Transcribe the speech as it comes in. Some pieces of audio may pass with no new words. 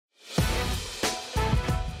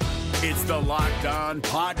It's the Locked On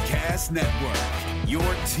Podcast Network, your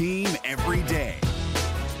team every day.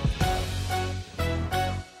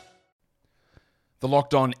 The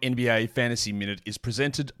Locked On NBA Fantasy Minute is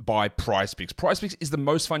presented by PrizePicks. PrizePicks is the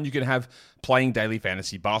most fun you can have playing daily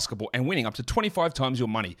fantasy basketball and winning up to 25 times your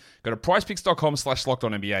money. Go to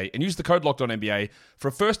prizepicks.com/LockedOnNBA and use the code LockedOnNBA for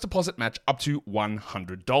a first deposit match up to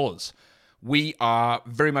 $100. We are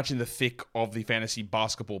very much in the thick of the fantasy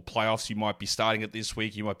basketball playoffs. You might be starting it this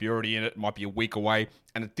week. You might be already in it. It might be a week away.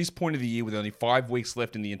 And at this point of the year, with only 5 weeks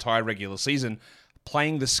left in the entire regular season,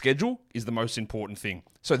 playing the schedule is the most important thing.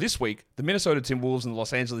 So this week, the Minnesota Timberwolves and the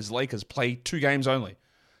Los Angeles Lakers play 2 games only.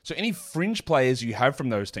 So any fringe players you have from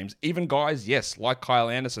those teams, even guys, yes, like Kyle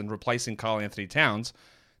Anderson replacing Karl Anthony Towns,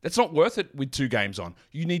 that's not worth it with 2 games on.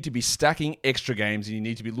 You need to be stacking extra games, and you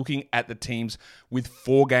need to be looking at the teams with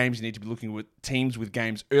 4 games. You need to be looking at teams with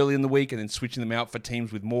games early in the week and then switching them out for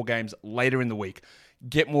teams with more games later in the week.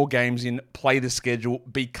 Get more games in, play the schedule,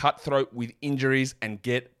 be cutthroat with injuries, and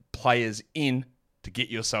get players in to get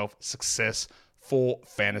yourself success for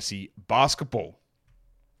fantasy basketball.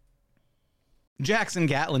 Jackson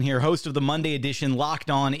Gatlin here, host of the Monday edition Locked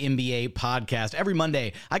On NBA podcast. Every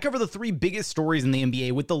Monday, I cover the 3 biggest stories in the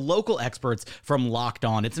NBA with the local experts from Locked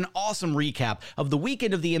On. It's an awesome recap of the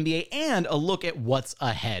weekend of the NBA and a look at what's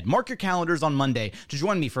ahead. Mark your calendars on Monday to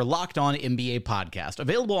join me for Locked On NBA podcast,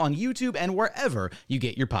 available on YouTube and wherever you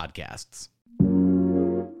get your podcasts.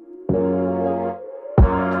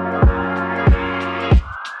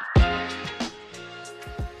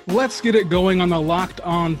 Let's get it going on the Locked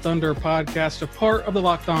On Thunder podcast, a part of the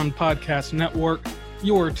Locked On Podcast Network,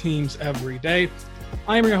 your teams every day.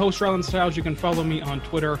 I am your host, Rylan Stiles. You can follow me on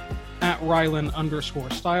Twitter at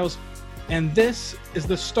Rylan_Stiles. And this is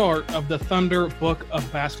the start of the Thunder Book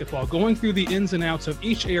of Basketball, going through the ins and outs of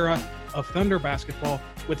each era of Thunder basketball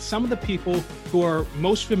with some of the people who are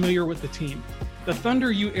most familiar with the team. The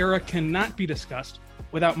Thunder U era cannot be discussed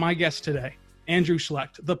without my guest today, Andrew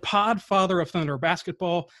Schlecht, the podfather of Thunder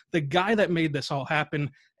basketball, the guy that made this all happen,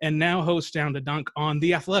 and now hosts Down to Dunk on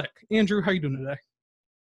The Athletic. Andrew, how you doing today?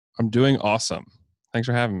 I'm doing awesome. Thanks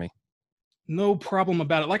for having me. No problem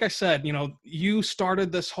about it. Like I said, you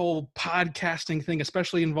started this whole podcasting thing,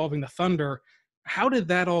 especially involving the Thunder. How did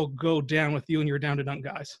that all go down with you and your Down to Dunk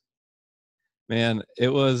guys? Man, it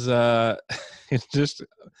was it's just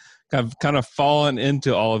kind of fallen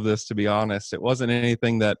into all of this, to be honest. It wasn't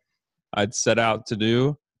anything that I'd set out to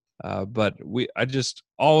do, but I just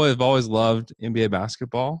always loved NBA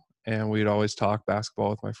basketball, and we'd always talk basketball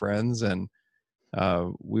with my friends, and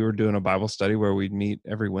we were doing a Bible study where we'd meet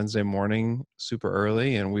every Wednesday morning super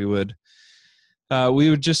early, and we would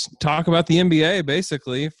just talk about the NBA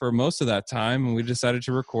basically for most of that time, and we decided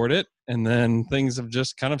to record it, and then things have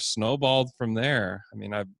just kind of snowballed from there. I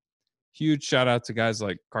mean, huge shout out to guys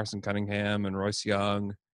like Carson Cunningham and Royce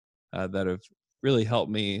Young that have really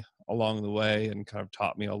helped me along the way and kind of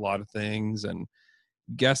taught me a lot of things and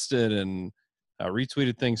guested and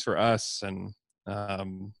retweeted things for us. And,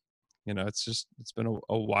 it's been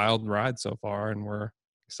a wild ride so far, and we're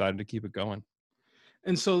excited to keep it going.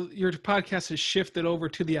 And so your podcast has shifted over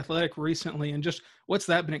to The Athletic recently, and just what's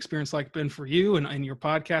that experience been for you and your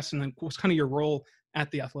podcast, and then what's kind of your role at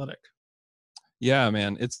The Athletic? Yeah,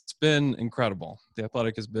 man, it's been incredible. The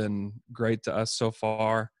Athletic has been great to us so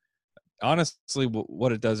far. Honestly,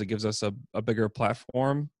 what it does, it gives us a bigger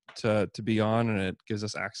platform to be on, and it gives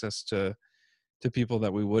us access to people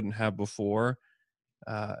that we wouldn't have before.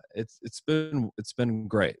 It's been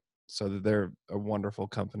great. So they're a wonderful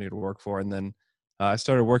company to work for. And then I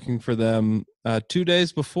started working for them 2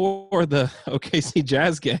 days before the OKC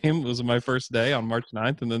Jazz game. It was my first day on March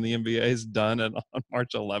 9th, and then the NBA is done on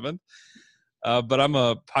March 11th. But I'm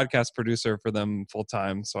a podcast producer for them full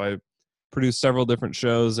time, so I produce several different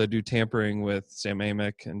shows. I do Tampering with Sam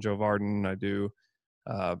Amick and Joe Varden. I do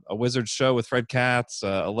a Wizards show with Fred Katz,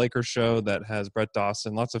 a Lakers show that has Brett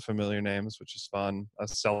Dawson, lots of familiar names, which is fun, a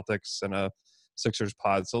Celtics and a Sixers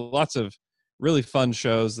pod. So lots of really fun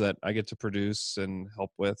shows that I get to produce and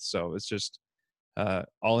help with. So it's just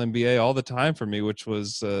all NBA all the time for me, which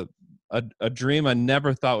was a dream I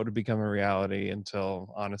never thought would become a reality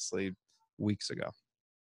until, honestly, weeks ago.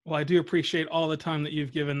 Well, I do appreciate all the time that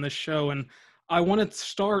you've given this show. And I want to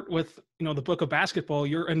start with, the Book of Basketball,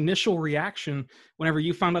 your initial reaction whenever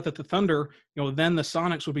you found out that the Thunder, then the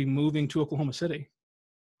Sonics would be moving to Oklahoma City.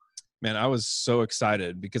 Man, I was so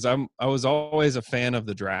excited because I was always a fan of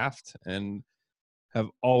the draft and have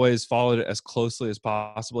always followed it as closely as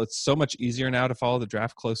possible. It's so much easier now to follow the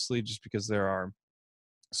draft closely just because there are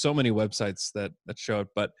so many websites that show it.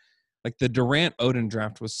 But like the Durant-Odin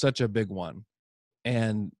draft was such a big one.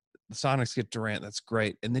 And the Sonics get Durant. That's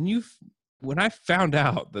great. And then when I found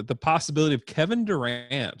out that the possibility of Kevin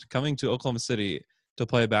Durant coming to Oklahoma City to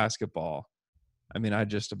play basketball, I mean, I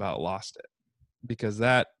just about lost it, because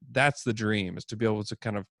that's the dream, is to be able to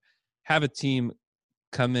kind of have a team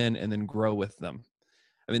come in and then grow with them.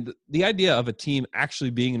 I mean, the idea of a team actually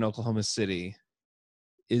being in Oklahoma City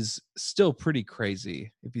is still pretty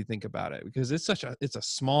crazy if you think about it, because it's a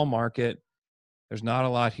small market. There's not a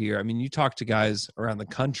lot here. I mean, you talk to guys around the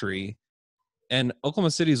country, and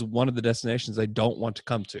Oklahoma City is one of the destinations they don't want to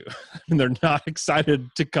come to. And they're not excited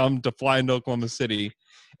to fly into Oklahoma City.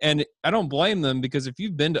 And I don't blame them, because if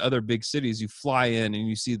you've been to other big cities, you fly in and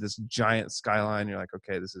you see this giant skyline. You're like,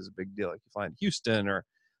 okay, this is a big deal. Like you fly into Houston or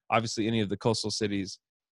obviously any of the coastal cities.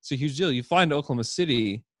 It's a huge deal. You fly into Oklahoma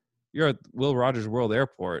City, you're at Will Rogers World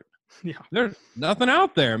Airport. Yeah. There's nothing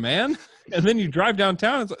out there, man. And then you drive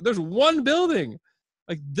downtown, it's like, there's one building.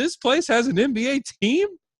 Like, this place has an NBA team?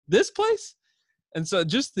 This place? And so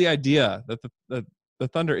just the idea that the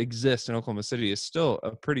Thunder exists in Oklahoma City is still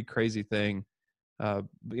a pretty crazy thing.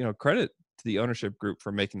 Credit to the ownership group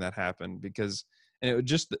for making that happen, because it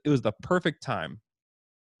was the perfect time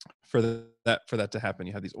for that to happen.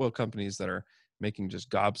 You have these oil companies that are making just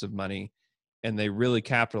gobs of money, and they really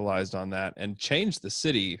capitalized on that and changed the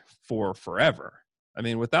city for forever. I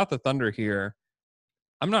mean, without the Thunder here,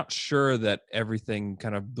 I'm not sure that everything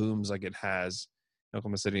kind of booms like it has in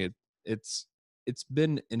Oklahoma City. It's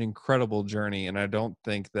been an incredible journey, and I don't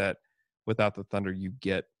think that without the Thunder you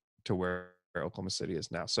get to where Oklahoma City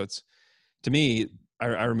is now. So it's, to me,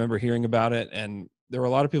 I remember hearing about it, and there were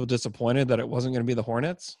a lot of people disappointed that it wasn't going to be the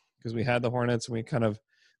Hornets, because we had the Hornets and we kind of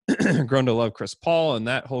grown to love Chris Paul and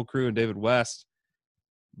that whole crew and David West.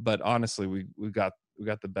 But honestly, we got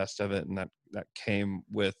the best of it, and that came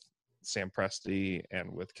with Sam Presti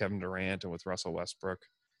and with Kevin Durant and with Russell Westbrook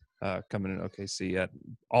coming in OKC at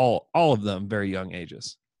all of them very young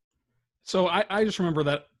ages. So I just remember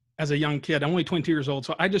that as a young kid. I'm only 22 years old,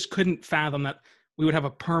 so I just couldn't fathom that we would have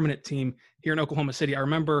a permanent team here in Oklahoma City. I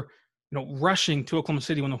remember, rushing to Oklahoma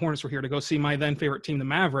City when the Hornets were here to go see my then favorite team, the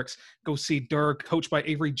Mavericks, go see Dirk, coached by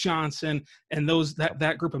Avery Johnson, and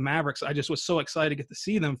that group of Mavericks. I just was so excited to get to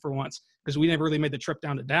see them for once, because we never really made the trip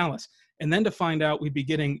down to Dallas. And then to find out we'd be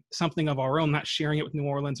getting something of our own, not sharing it with New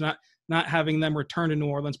Orleans, not having them return to New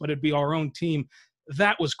Orleans, but it'd be our own team.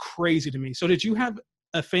 That was crazy to me. So did you have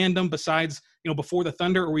a fandom besides, before the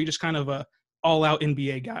Thunder, or were you just kind of a all-out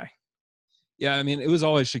NBA guy? Yeah, I mean, it was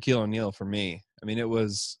always Shaquille O'Neal for me. I mean, it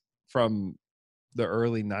was from the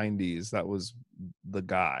early 90s. That was the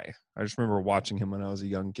guy. I just remember watching him when I was a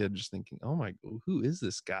young kid, just thinking, oh my, who is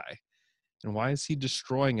this guy? And why is he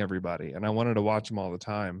destroying everybody? And I wanted to watch him all the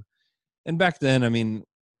time. And back then, I mean,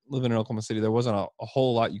 living in Oklahoma City, there wasn't a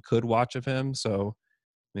whole lot you could watch of him. So,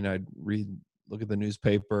 I mean, I'd look at the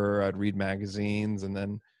newspaper, I'd read magazines, and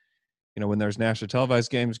then, when there's national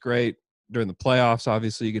televised games, great. During the playoffs,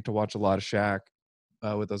 obviously, you get to watch a lot of Shaq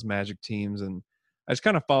with those Magic teams. And I just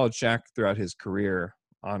kind of followed Shaq throughout his career.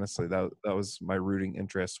 Honestly, that was my rooting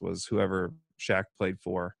interest, was whoever Shaq played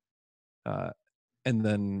for. And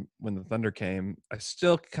then when the Thunder came, I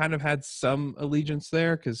still kind of had some allegiance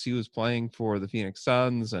there, because he was playing for the Phoenix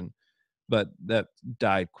Suns, but that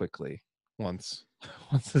died quickly once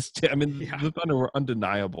this. The Thunder were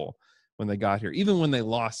undeniable when they got here. Even when they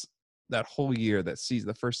lost that whole year, that season,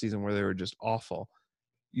 the first season where they were just awful,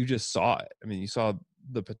 you just saw it. I mean, you saw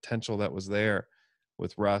the potential that was there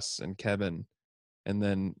with Russ and Kevin, and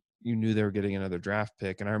then you knew they were getting another draft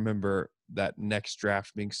pick. And I remember that next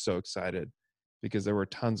draft being so excited, because there were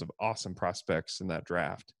tons of awesome prospects in that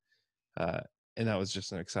draft. And that was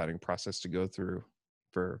just an exciting process to go through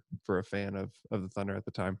for a fan of the Thunder at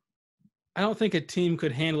the time. I don't think a team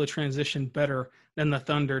could handle a transition better than the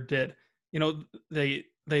Thunder did.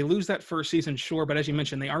 They lose that first season, sure, but as you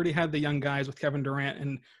mentioned, they already had the young guys with Kevin Durant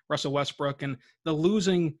and Russell Westbrook, and the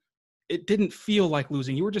losing, it didn't feel like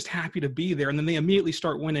losing. You were just happy to be there, and then they immediately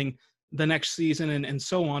start winning the next season and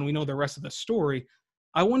so on. We know the rest of the story.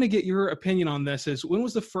 I want to get your opinion on this. Is when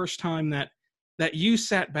was the first time that you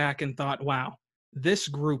sat back and thought, wow, this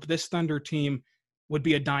group, this Thunder team would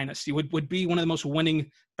be a dynasty, would be one of the most winning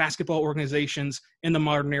basketball organizations in the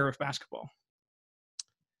modern era of basketball?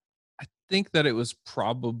 I think that it was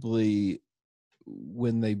probably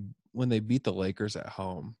when they beat the Lakers at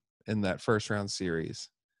home in that first round series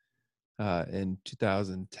in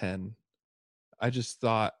 2010. I just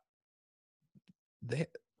thought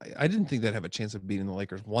I didn't think they'd have a chance of beating the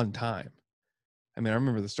Lakers one time. I mean, I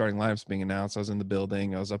remember the starting lineups being announced. I was in the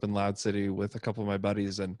building. I was up in Loud City with a couple of my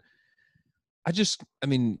buddies, and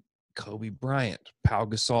Kobe Bryant, Pau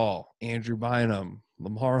Gasol, Andrew Bynum,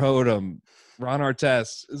 Lamar Odom, Ron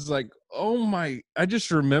Artest. It's like, oh my, I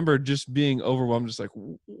just remember just being overwhelmed, just like,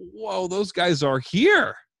 whoa, those guys are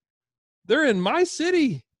here. They're in my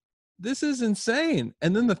city. This is insane.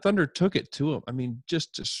 And then the Thunder took it to them. I mean,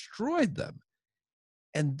 just destroyed them.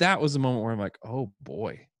 And that was the moment where I'm like, oh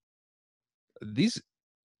boy,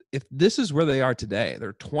 if this is where they are today,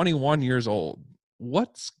 they're 21 years old.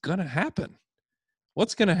 What's going to happen?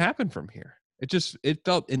 What's going to happen from here? It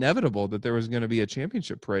felt inevitable that there was going to be a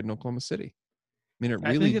championship parade in Oklahoma City. I mean,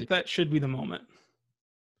 I think that should be the moment.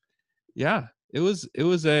 Yeah, it was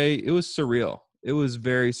surreal. It was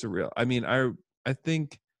very surreal. I mean, I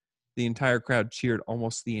think the entire crowd cheered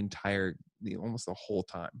almost the whole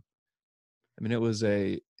time. I mean, it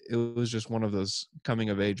was just one of those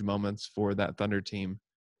coming of age moments for that Thunder team.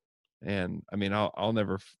 And I mean, I'll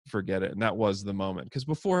never forget it. And that was the moment, because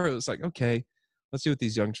before it was like, okay, let's see what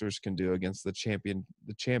these youngsters can do against the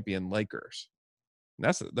champion Lakers.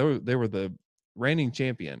 And they were the reigning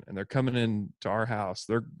champion, and they're coming in to our house.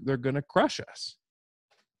 They're going to crush us.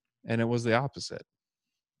 And it was the opposite.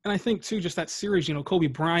 And I think too, just that series, Kobe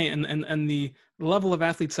Bryant and the level of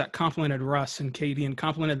athletes that complimented Russ and KD and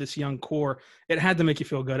complimented this young core, it had to make you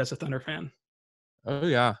feel good as a Thunder fan. Oh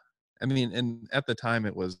yeah. I mean, and at the time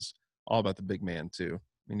it was all about the big man too.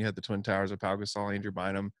 I mean, you had the Twin Towers of Pau Gasol, Andrew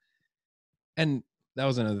Bynum. And that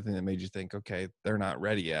was another thing that made you think, okay, they're not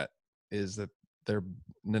ready yet, is that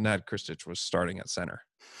Nenad Kristic was starting at center.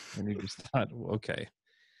 And you just thought, okay,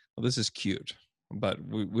 well, this is cute, but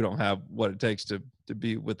we don't have what it takes to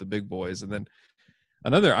be with the big boys. And then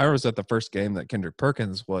I was at the first game that Kendrick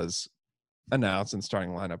Perkins was announced and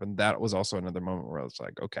starting lineup. And that was also another moment where I was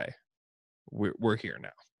like, okay, we're here now.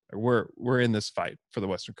 We're in this fight for the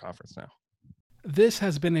Western Conference now. This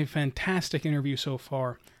has been a fantastic interview so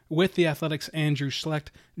far with the Athletics' Andrew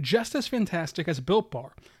Schlecht, just as fantastic as Built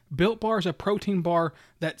Bar. Built Bar is a protein bar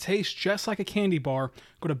that tastes just like a candy bar.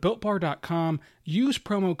 Go to BuiltBar.com, use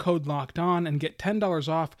promo code LOCKEDON, and get $10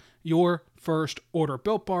 off your first order.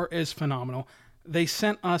 Built Bar is phenomenal. They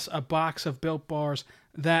sent us a box of Built Bars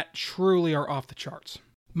that truly are off the charts.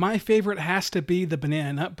 My favorite has to be the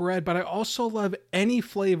banana nut bread, but I also love any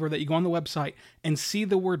flavor that you go on the website and see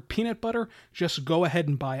the word peanut butter, just go ahead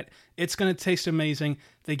and buy it. It's going to taste amazing.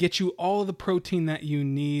 They get you all of the protein that you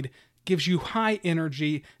need, gives you high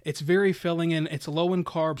energy. It's very filling and it's low in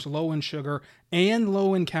carbs, low in sugar, and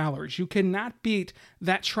low in calories. You cannot beat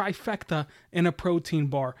that trifecta in a protein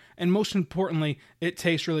bar. And most importantly, it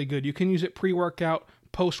tastes really good. You can use it pre-workout,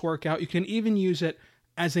 post-workout. You can even use it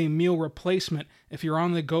as a meal replacement. If you're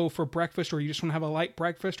on the go for breakfast or you just want to have a light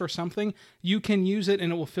breakfast or something, you can use it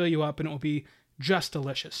and it will fill you up and it will be just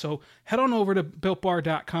delicious. So head on over to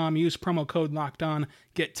BuiltBar.com, use promo code LOCKEDON,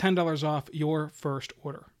 get $10 off your first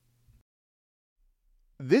order.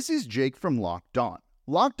 This is Jake from Locked On.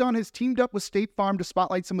 Locked On has teamed up with State Farm to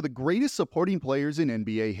spotlight some of the greatest supporting players in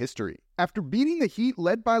NBA history. After beating the Heat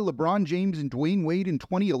led by LeBron James and Dwayne Wade in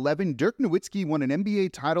 2011, Dirk Nowitzki won an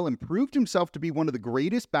NBA title and proved himself to be one of the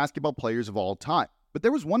greatest basketball players of all time. But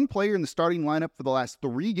there was one player in the starting lineup for the last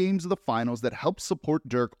 3 games of the finals that helped support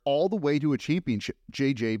Dirk all the way to a championship,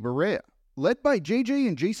 JJ Barea. Led by JJ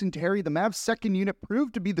and Jason Terry, the Mavs' second unit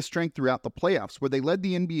proved to be the strength throughout the playoffs, where they led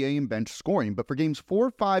the NBA in bench scoring. But for games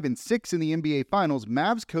 4, 5, and 6 in the NBA Finals,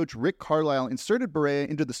 Mavs coach Rick Carlisle inserted Barea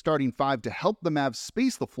into the starting 5 to help the Mavs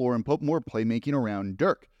space the floor and put more playmaking around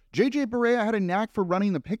Dirk. JJ Barea had a knack for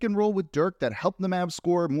running the pick and roll with Dirk that helped the Mavs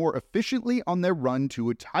score more efficiently on their run to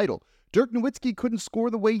a title. Dirk Nowitzki couldn't score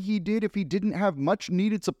the way he did if he didn't have much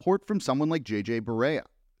needed support from someone like JJ Barea.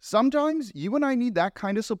 Sometimes you and I need that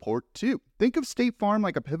kind of support too. Think of State Farm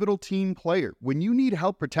like a pivotal team player. When you need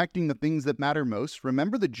help protecting the things that matter most,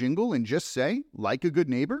 remember the jingle and just say, like a good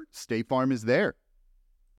neighbor, State Farm is there.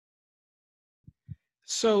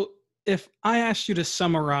 So if I asked you to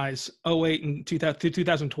summarize 08 and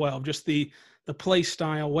 2012, just the play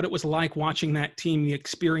style, what it was like watching that team, the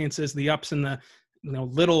experiences, the ups and the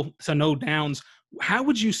little to no downs, how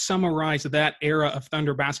would you summarize that era of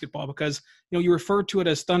Thunder basketball? Because you referred to it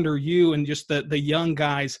as Thunder U and just the young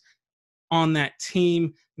guys on that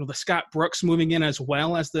team, the Scott Brooks moving in as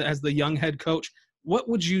well as the young head coach. What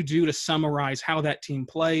would you do to summarize how that team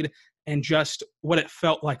played and just what it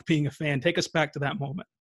felt like being a fan? Take us back to that moment.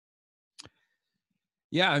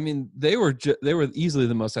 Yeah, I mean, they were easily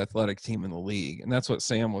the most athletic team in the league, and that's what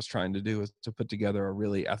Sam was trying to do, is to put together a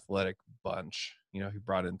really athletic bunch. He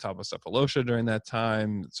brought in Thabo Sefolosha during that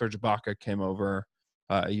time. Serge Ibaka came over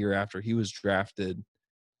a year after he was drafted,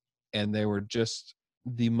 and they were just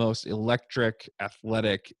the most electric,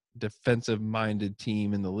 athletic, defensive-minded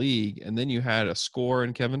team in the league. And then you had a scorer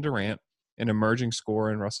in Kevin Durant, an emerging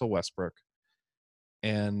scorer in Russell Westbrook,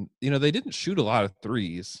 And, they didn't shoot a lot of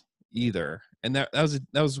threes either. And that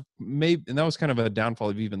was kind of a downfall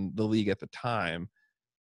of even the league at the time,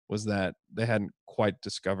 was that they hadn't quite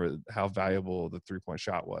discovered how valuable the 3-point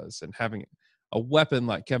shot was. And having a weapon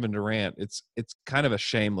like Kevin Durant, it's kind of a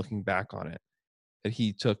shame looking back on it that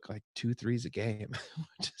he took like 2 threes a game,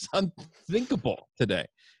 which is unthinkable today.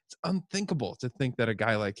 It's unthinkable to think that a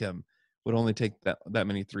guy like him would only take that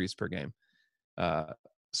many threes per game.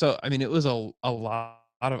 So, I mean, it was a lot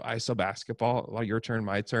of ISO basketball, a lot of your turn,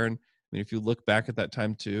 my turn. I mean, if you look back at that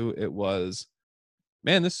time too, it was,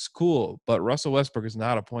 man, this is cool, but Russell Westbrook is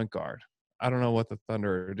not a point guard. I don't know what the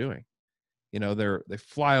Thunder are doing. They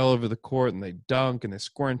fly all over the court and they dunk and they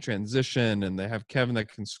score in transition, and they have Kevin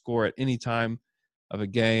that can score at any time of a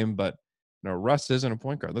game. But Russ isn't a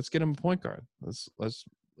point guard. Let's get him a point guard. Let's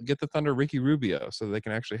get the Thunder Ricky Rubio so they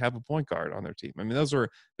can actually have a point guard on their team. I mean, those were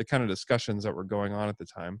the kind of discussions that were going on at the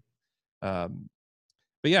time.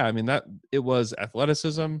 But yeah, I mean, that it was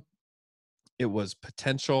athleticism, it was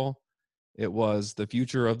potential, it was the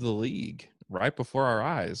future of the league right before our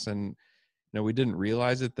eyes. And we didn't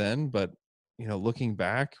realize it then, but looking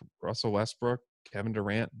back, Russell Westbrook, Kevin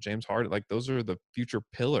Durant, James Harden, like those are the future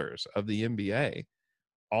pillars of the NBA,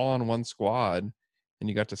 all on one squad, and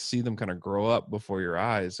you got to see them kind of grow up before your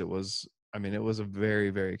eyes. It was a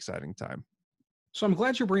very, very exciting time. So I'm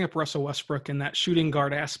glad you bring up Russell Westbrook and that shooting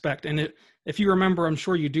guard aspect. And if you remember, I'm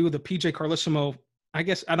sure you do, the PJ Carlesimo, I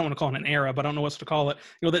guess I don't want to call it an era, but I don't know what to call it.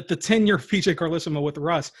 The tenure of PJ Carlesimo with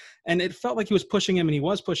Russ. And it felt like he was pushing him, and he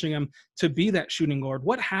was pushing him to be that shooting guard.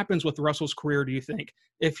 What happens with Russell's career, do you think,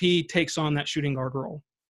 if he takes on that shooting guard role?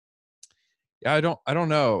 Yeah, I don't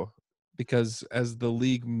know, because as the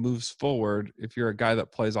league moves forward, if you're a guy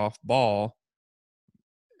that plays off ball,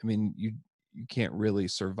 I mean, you can't really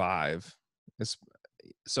survive.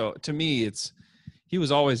 So to me, he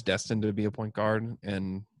was always destined to be a point guard,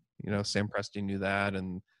 and Sam Presti knew that,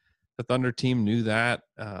 and the Thunder team knew that.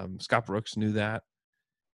 Scott Brooks knew that,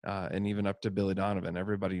 and even up to Billy Donovan,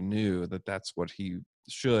 everybody knew that that's what he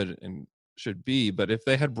should be. But if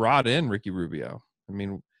they had brought in Ricky Rubio, I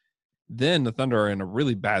mean, then the Thunder are in a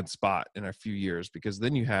really bad spot in a few years, because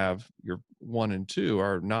then you have your 1 and 2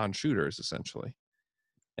 are non-shooters essentially,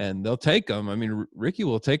 and they'll take them. I mean, Ricky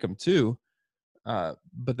will take them too.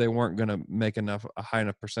 But they weren't going to make a high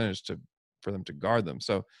enough percentage for them to guard them.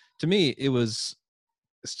 So to me, it was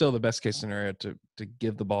still the best case scenario to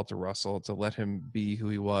give the ball to Russell, to let him be who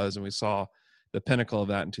he was. And we saw the pinnacle of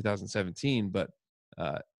that in 2017. But,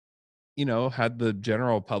 had the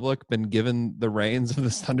general public been given the reins of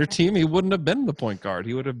this Thunder team, he wouldn't have been the point guard.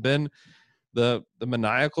 He would have been the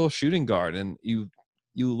maniacal shooting guard. And you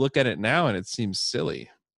look at it now, and it seems silly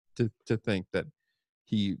to think that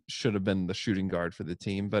he should have been the shooting guard for the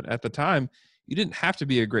team. But at the time, you didn't have to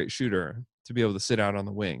be a great shooter to be able to sit out on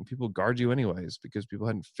the wing. People guard you anyways, because people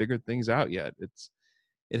hadn't figured things out yet. It's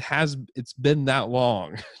been that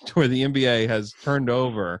long to where the NBA has turned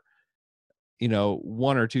over,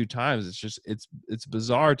 1 or 2 times. It's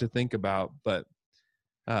bizarre to think about, but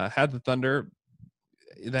had the Thunder,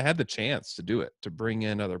 they had the chance to do it, to bring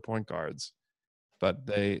in other point guards, but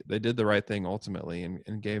they did the right thing ultimately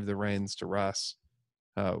and gave the reins to Russ.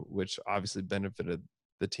 Which obviously benefited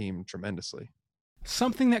the team tremendously.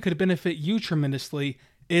 Something that could benefit you tremendously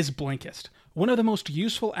is Blinkist. One of the most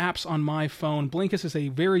useful apps on my phone. Blinkist is a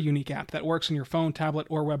very unique app that works on your phone, tablet,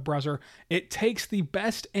 or web browser. It takes the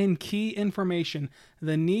best and key information,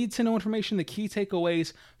 the need-to-know information, the key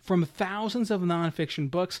takeaways from thousands of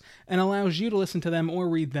nonfiction books, and allows you to listen to them or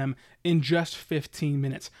read them in just 15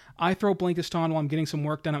 minutes. I throw Blinkist on while I'm getting some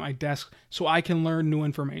work done at my desk so I can learn new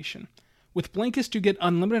information. With Blinkist, you get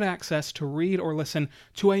unlimited access to read or listen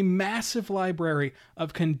to a massive library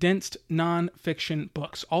of condensed non-fiction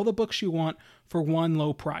books. All the books you want for one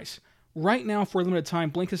low price. Right now, for a limited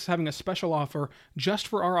time, Blinkist is having a special offer just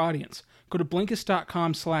for our audience. Go to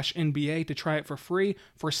Blinkist.com/NBA to try it for free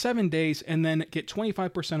for 7 days, and then get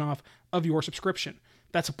 25% off of your subscription.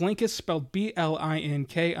 That's Blinkist, spelled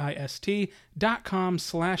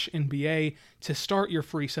Blinkist.com/NBA to start your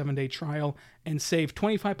free 7-day trial and save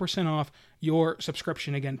 25% off your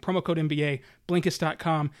subscription. Again, promo code NBA,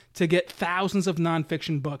 Blinkist.com, to get thousands of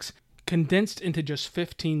nonfiction books condensed into just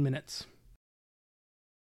 15 minutes.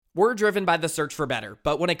 We're driven by the search for better,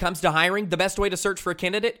 but when it comes to hiring, the best way to search for a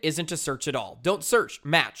candidate isn't to search at all. Don't search,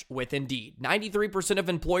 match with Indeed. 93% of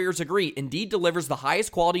employers agree Indeed delivers the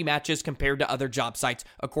highest quality matches compared to other job sites,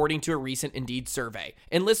 according to a recent Indeed survey.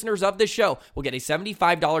 And listeners of this show will get a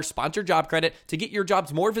 $75 sponsored job credit to get your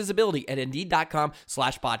jobs more visibility at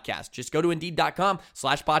Indeed.com/podcast. Just go to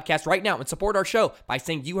Indeed.com/podcast right now and support our show by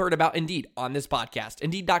saying you heard about Indeed on this podcast.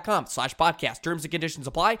 Indeed.com/podcast. Terms and conditions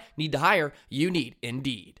apply. Need to hire? You need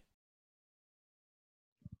Indeed.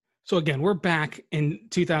 So again, we're back in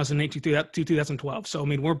 2008 to 2012. So, I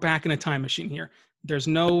mean, we're back in a time machine here. There's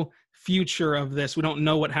no future of this. We don't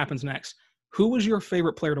know what happens next. Who was your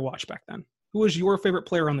favorite player to watch back then? Who was your favorite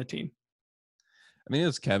player on the team? I mean, it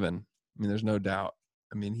was Kevin. I mean, there's no doubt.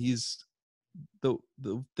 I mean, he's the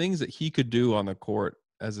things that he could do on the court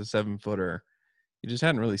as a 7-footer, you just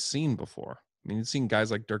hadn't really seen before. I mean, you've seen guys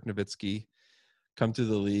like Dirk Nowitzki come to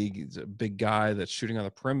the league. He's a big guy that's shooting on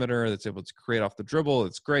the perimeter, that's able to create off the dribble.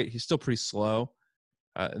 It's great. He's still pretty slow.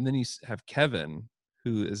 And then you have Kevin,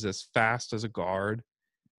 who is as fast as a guard,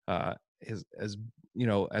 as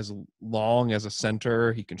long as a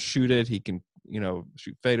center. He can shoot it. He can,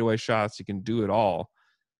 shoot fadeaway shots. He can do it all.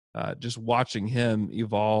 Just watching him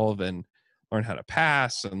evolve and learn how to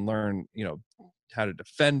pass and learn, how to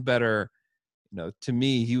defend better. To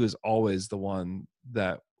me, he was always the one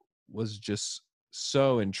that was just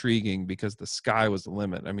so intriguing because the sky was the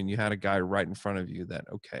limit. I mean, you had a guy right in front of you that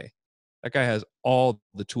guy has all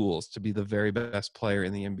the tools to be the very best player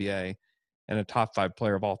in the NBA and a top 5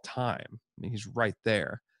 player of all time. I mean, he's right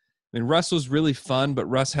there. I mean, Russ was really fun, but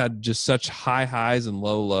Russ had just such high highs and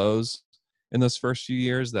low lows in those first few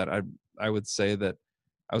years that I would say that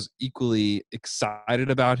I was equally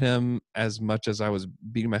excited about him as much as I was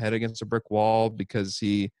beating my head against a brick wall because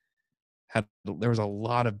there was a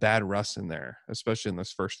lot of bad Russ in there, especially in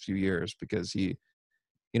those first few years, because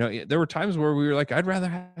there were times where we were like, I'd rather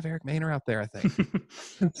have Eric Maynor out there, I think.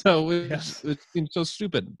 So it seemed so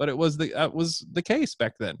stupid, but that was the case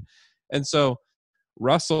back then. And so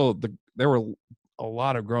Russell, there were a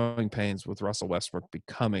lot of growing pains with Russell Westbrook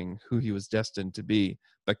becoming who he was destined to be.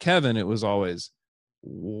 But Kevin, it was always,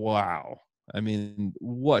 wow. I mean,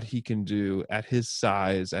 what he can do at his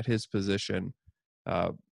size, at his position,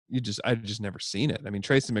 I'd just never seen it. I mean,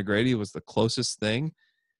 Tracy McGrady was the closest thing.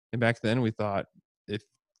 And back then we thought if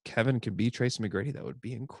Kevin could be Tracy McGrady, that would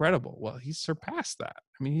be incredible. Well, he's surpassed that.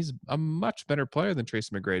 I mean, he's a much better player than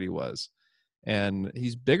Tracy McGrady was. And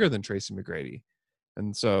he's bigger than Tracy McGrady.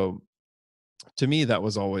 And so to me, that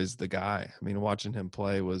was always the guy. I mean, watching him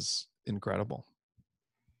play was incredible.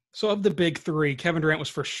 So of the big three, Kevin Durant was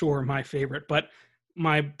for sure my favorite, but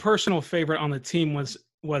my personal favorite on the team was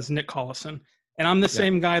Nick Collison. And I'm the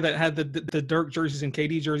same guy that had the Dirk jerseys and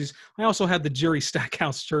KD jerseys. I also had the Jerry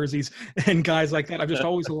Stackhouse jerseys and guys like that. I've just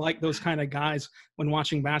always liked those kind of guys when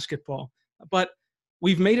watching basketball. But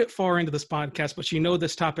we've made it far into this podcast, but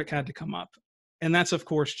this topic had to come up. And that's, of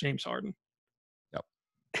course, James Harden. Yep.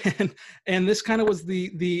 And this kind of was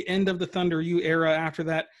the end of the Thunder U era after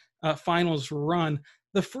that finals run.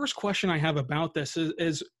 The first question I have about this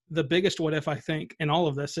is the biggest what if I think in all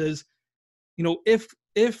of this is,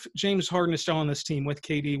 if James Harden is still on this team with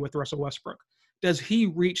KD, with Russell Westbrook, does he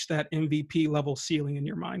reach that MVP level ceiling in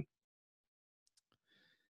your mind?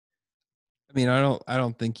 I mean, I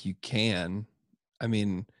don't think you can. I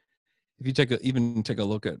mean, if you take a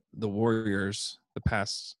look at the Warriors the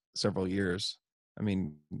past several years, I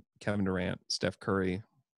mean, Kevin Durant, Steph Curry,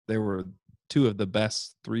 they were 2 of the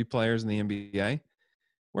best 3 players in the NBA.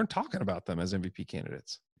 We're talking about them as MVP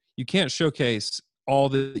candidates. You can't showcase all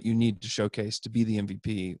that you need to showcase to be the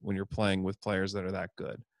MVP when you're playing with players that are that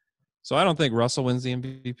good. So I don't think Russell wins the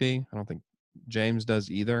MVP. I don't think James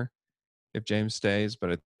does either if James stays,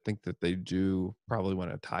 but I think that they do probably win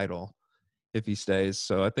a title if he stays.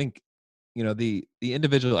 So I think, the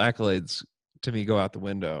individual accolades to me go out the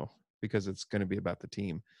window because it's going to be about the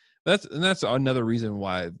team. That's another reason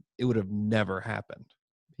why it would have never happened.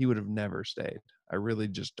 He would have never stayed. I really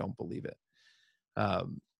just don't believe it.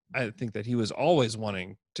 I think that he was always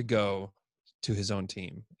wanting to go to his own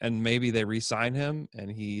team, and maybe they re-sign him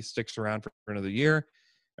and he sticks around for another year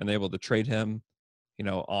and they're able to trade him,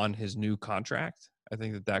 on his new contract. I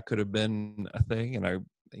think that could have been a thing. And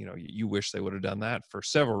you wish they would have done that for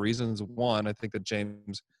several reasons. One, I think that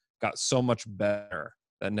James got so much better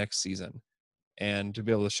that next season, and to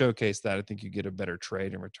be able to showcase that, I think you get a better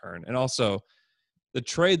trade in return. And also the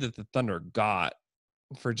trade that the Thunder got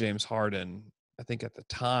for James Harden, I think at the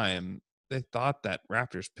time they thought that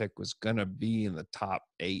Raptors pick was going to be in the top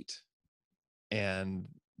 8, and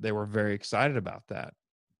they were very excited about that.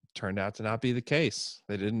 Turned out to not be the case.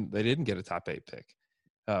 They didn't get a top 8 pick.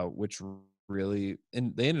 which really,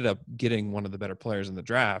 and they ended up getting one of the better players in the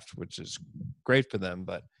draft, which is great for them.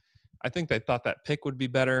 But I think they thought that pick would be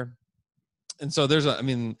better. And so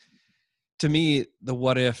to me, the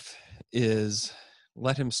what if is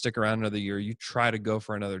let him stick around another year. You try to go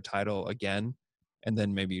for another title again, and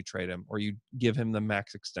then maybe you trade him, or you give him the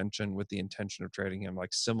max extension with the intention of trading him,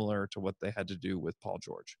 like similar to what they had to do with Paul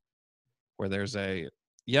George, where there's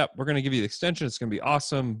yep, we're going to give you the extension. It's going to be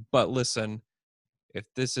awesome. But listen, if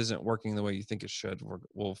this isn't working the way you think it should,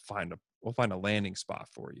 we'll find a landing spot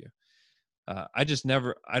for you.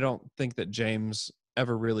 I don't think that James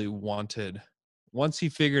ever really wanted, once he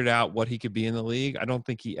figured out what he could be in the league, I don't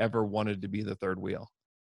think he ever wanted to be the third wheel.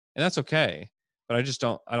 And that's okay. But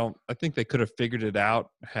I think they could have figured it out.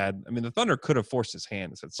 The Thunder could have forced his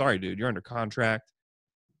hand and said, sorry, dude, you're under contract.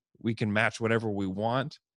 We can match whatever we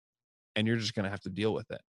want, and you're just going to have to deal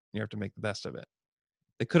with it. You have to make the best of it.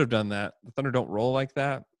 They could have done that. The Thunder don't roll like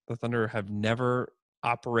that. The Thunder have never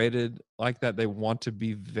operated like that. They want to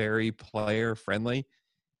be very player friendly.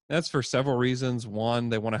 That's for several reasons. One,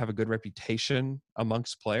 they want to have a good reputation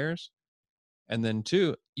amongst players. And then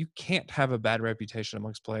two, you can't have a bad reputation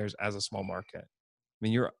amongst players as a small market. I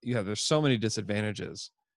mean, there's so many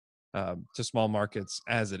disadvantages to small markets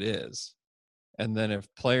as it is. And then if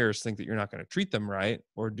players think that you're not going to treat them right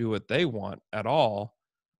or do what they want at all,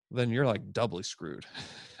 then you're like doubly screwed.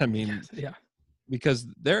 I mean, yeah. Because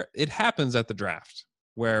it happens at the draft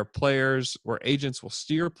where agents will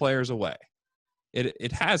steer players away.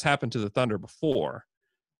 It has happened to the Thunder before.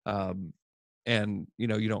 And you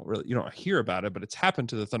don't hear about it, but it's happened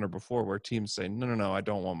to the Thunder before where teams say, no, I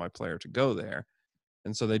don't want my player to go there.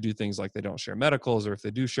 And so they do things like they don't share medicals, or if they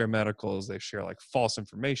do share medicals, they share like false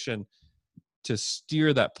information to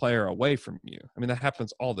steer that player away from you. I mean, that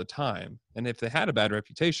happens all the time. And if they had a bad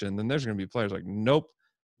reputation, then there's going to be players like, nope,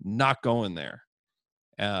 not going there.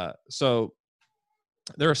 So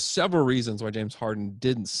there are several reasons why James Harden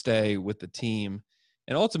didn't stay with the team.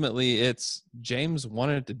 And ultimately it's James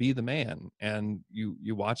wanted to be the man, and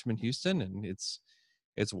you watch him in Houston, and it's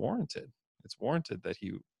warranted. It's warranted that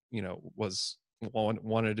he,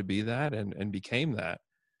 wanted to be that and became that.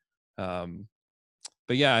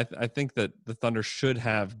 But yeah, I think that the Thunder should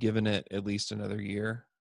have given it at least another year,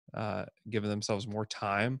 given themselves more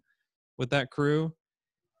time with that crew.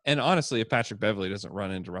 And honestly, if Patrick Beverley doesn't run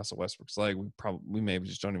into Russell Westbrook's leg, we maybe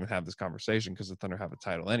just don't even have this conversation because the Thunder have a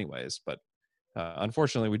title anyways. But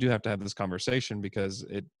unfortunately, we do have to have this conversation because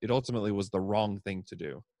it ultimately was the wrong thing to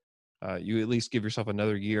do. You at least give yourself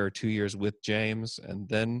another year or 2 years with James and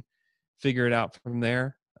then figure it out from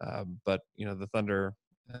there. But the Thunder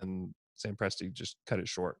and Sam Presti just cut it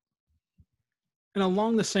short. And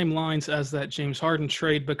along the same lines as that James Harden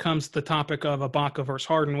trade becomes the topic of Ibaka versus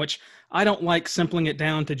Harden, which I don't like simpling it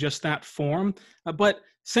down to just that form. But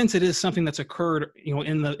since it is something that's occurred,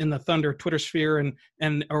 in the Thunder Twitter sphere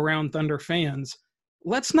and around Thunder fans,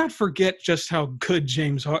 let's not forget just how good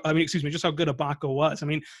just how good Ibaka was. I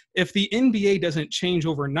mean, if the NBA doesn't change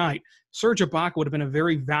overnight, Serge Ibaka would have been a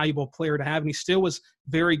very valuable player to have, and he still was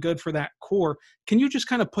very good for that core. Can you just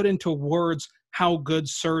kind of put into words how good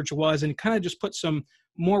Serge was and kind of just put some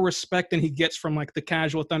more respect than he gets from like the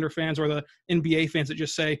casual Thunder fans or the NBA fans that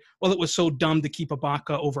just say, well, it was so dumb to keep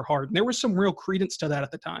Ibaka over Harden? There was some real credence to that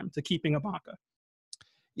at the time, to keeping Ibaka.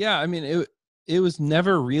 Yeah, I mean, it was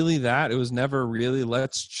never really that. It was never really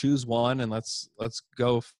let's choose one and let's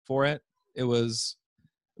go for it. It was,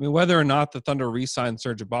 whether or not the Thunder re-signed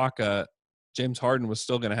Serge Ibaka, James Harden was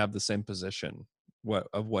still going to have the same position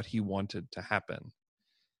of what he wanted to happen.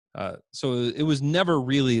 So it was never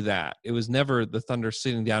really that. It was never the Thunder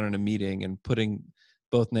sitting down in a meeting and putting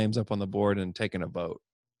both names up on the board and taking a vote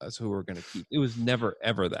as who we're going to keep. It was never,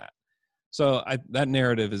 ever that. So that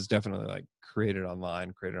narrative is definitely like created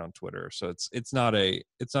online, created on Twitter. So it's not a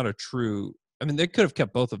true. They could have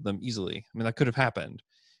kept both of them easily. That could have happened.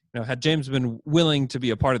 Had James been willing to be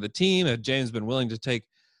a part of the team, had James been willing to take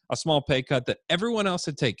a small pay cut that everyone else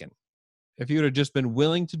had taken, if he would have just been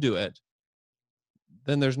willing to do it,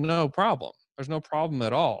 then there's no problem. There's no problem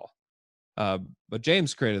at all. But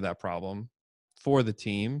James created that problem for the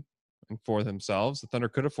team and for themselves. The Thunder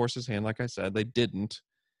could have forced his hand, like I said. They didn't.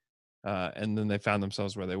 And then they found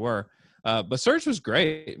themselves where they were. But Serge was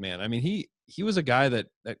great, man. He was a guy that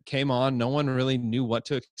came on. No one really knew what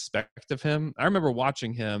to expect of him. I remember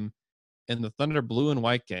watching him in the Thunder blue and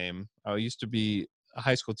white game. I used to be a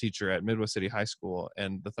high school teacher at Midwest City High School,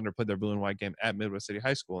 and the Thunder played their blue and white game at Midwest City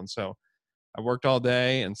High School. And so I worked all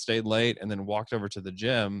day and stayed late and then walked over to the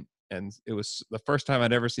gym. And it was the first time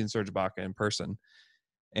I'd ever seen Serge Ibaka in person.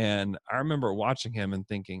 And I remember watching him and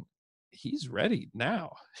thinking, he's ready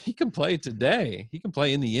now. He can play today. He can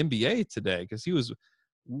play in the NBA today because he was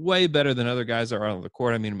way better than other guys that are on the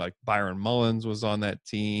court. I mean, like Byron Mullins was on that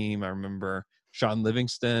team. I remember Sean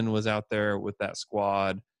Livingston was out there with that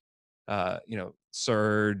squad.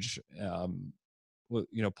 Serge,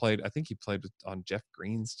 played, I think he played on Jeff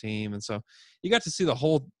Green's team. And so you got to see the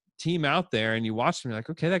whole team out there and you watched him, you're like,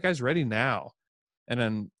 okay, that guy's ready now. And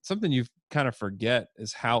then something you kind of forget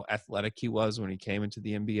is how athletic he was when he came into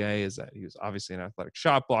the NBA, is that he was obviously an athletic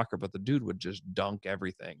shot blocker, but the dude would just dunk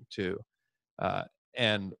everything too.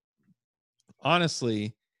 And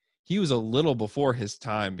honestly, he was a little before his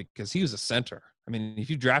time because he was a center. I mean, if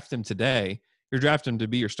you draft him today, you're drafting him to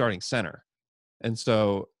be your starting center. And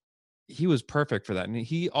so he was perfect for that. And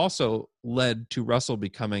he also led to Russell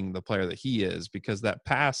becoming the player that he is, because that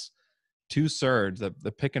pass to Serge, the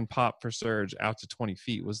pick and pop for Serge out to 20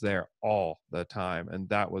 feet was there all the time. And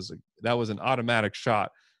that was an automatic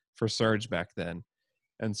shot for Serge back then.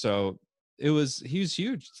 And so he was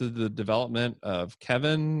huge to the development of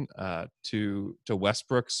Kevin, to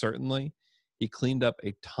Westbrook. Certainly he cleaned up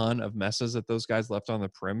a ton of messes that those guys left on the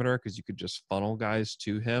perimeter, because you could just funnel guys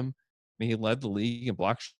to him. I mean, he led the league in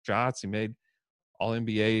block shots. He made all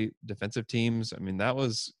NBA defensive teams. I mean,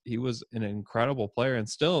 he was an incredible player, and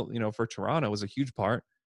still, for Toronto was a huge part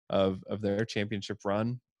of their championship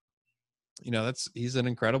run. He's an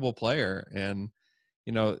incredible player. And,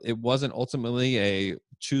 it wasn't ultimately a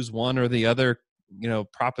choose one or the other,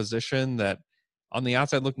 proposition that on the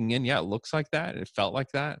outside looking in, yeah, it looks like that. It felt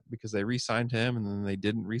like that because they re-signed him and then they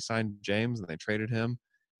didn't re-sign James and they traded him.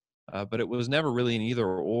 But it was never really an either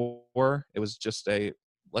or. It was just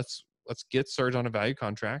let's get Serge on a value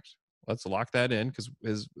contract. Let's lock that in because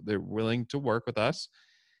they're willing to work with us.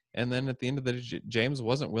 And then at the end of the day, James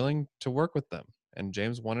wasn't willing to work with them, and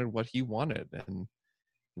James wanted what he wanted. And,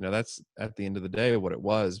 that's at the end of the day what it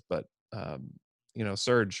was. But,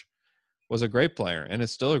 Serge was a great player and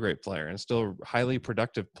is still a great player and still a highly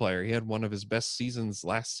productive player. He had one of his best seasons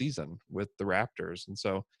last season with the Raptors. And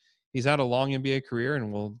so he's had a long NBA career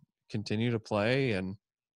and will continue to play, and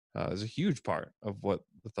is a huge part of what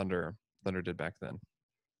the Thunder did back then.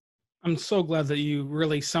 I'm so glad that you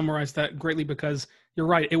really summarized that greatly, because you're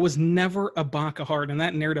right. It was never a Baca Hart, and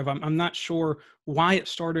that narrative, I'm not sure why it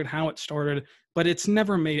started, how it started, but it's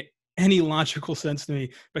never made any logical sense to me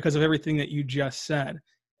because of everything that you just said.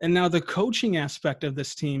 And now the coaching aspect of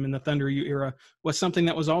this team in the Thunder U era was something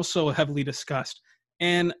that was also heavily discussed.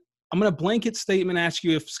 And I'm going to blanket statement ask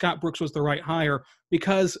you if Scott Brooks was the right hire,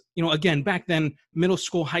 because, again, back then, middle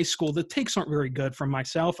school, high school, the takes aren't very good from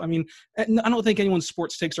myself. I mean, I don't think anyone's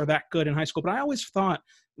sports takes are that good in high school, but I always thought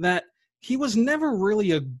that he was never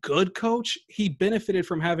really a good coach. He benefited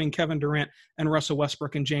from having Kevin Durant and Russell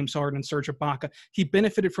Westbrook and James Harden and Serge Ibaka. He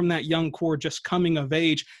benefited from that young core just coming of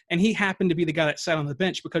age, and he happened to be the guy that sat on the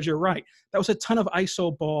bench, because you're right. That was a ton of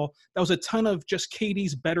ISO ball. That was a ton of just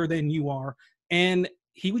KD's better than you are. And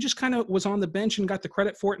he just kind of was on the bench and got the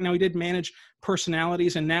credit for it. Now, he did manage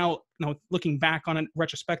personalities, and now, looking back on it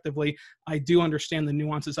retrospectively, I do understand the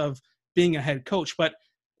nuances of being a head coach. But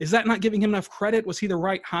is that not giving him enough credit? Was he the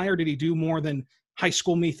right hire? Did he do more than high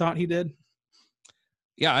school me thought he did?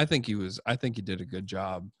 Yeah, I think he did a good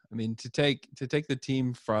job. I mean, to take the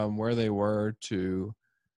team from where they were to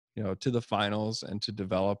the finals and to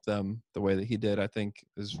develop them the way that he did, I think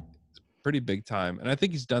is pretty big time. And I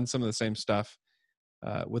think he's done some of the same stuff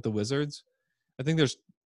with the Wizards. I think there's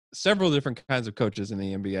several different kinds of coaches in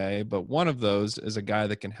the NBA, but one of those is a guy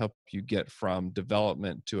that can help you get from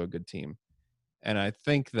development to a good team. And I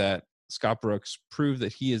think that Scott Brooks proved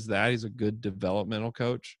that he is that. He's a good developmental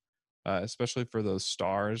coach, especially for those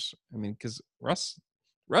stars. I mean, because Russ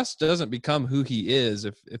doesn't become who he is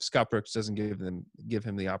if Scott Brooks doesn't give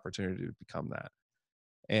him the opportunity to become that.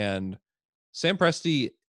 And Sam Presti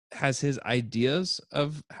has his ideas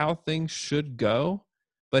of how things should go,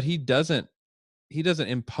 but he doesn't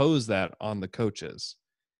impose that on the coaches.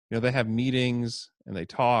 They have meetings and they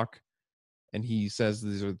talk, and he says,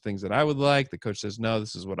 these are the things that I would like. The coach says, no,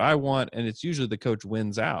 this is what I want. And it's usually the coach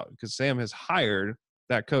wins out because Sam has hired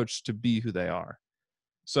that coach to be who they are.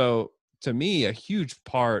 So to me, a huge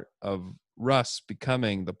part of Russ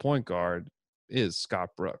becoming the point guard is Scott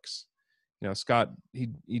Brooks. Scott, he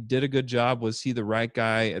did a good job. Was he the right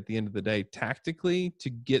guy at the end of the day tactically to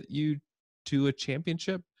get you to a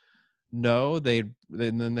championship? No, they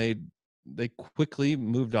quickly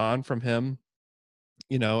moved on from him.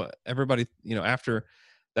 Everybody, after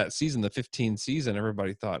that season, the 15 season,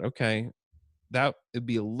 everybody thought, okay, that it'd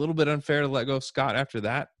be a little bit unfair to let go of Scott after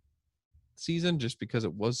that season just because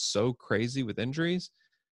it was so crazy with injuries.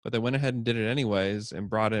 But they went ahead and did it anyways and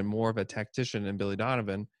brought in more of a tactician in Billy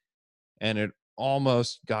Donovan. and it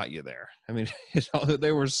almost got you there. I mean,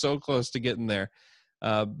 they were so close to getting there.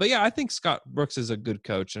 But yeah, I think Scott Brooks is a good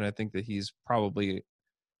coach, and I think that he's probably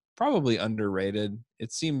underrated.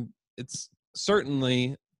 It's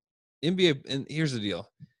certainly NBA. And here's the deal: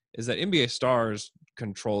 is that NBA stars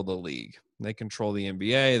control the league. They control the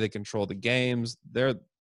NBA. They control the games.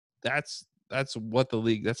 That's what the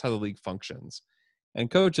league. That's how the league functions. And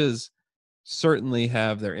coaches certainly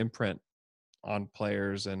have their imprint on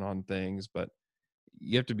players and on things, but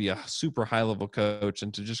you have to be a super high level coach,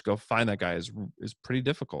 and to just go find that guy is pretty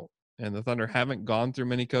difficult. And the Thunder haven't gone through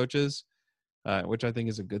many coaches, which I think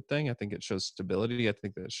is a good thing. I think it shows stability. I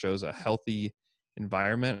think that it shows a healthy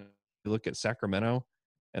environment. You look at Sacramento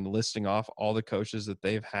and listing off all the coaches that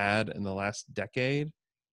they've had in the last decade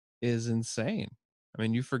is insane. I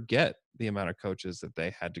mean, you forget the amount of coaches that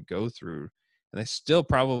they had to go through, and they still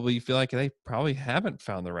probably feel like they probably haven't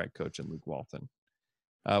found the right coach in Luke Walton.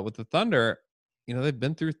 With the Thunder, they've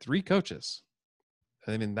been through 3 coaches.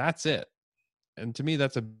 I mean, that's it. And to me,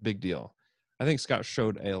 that's a big deal. I think Scott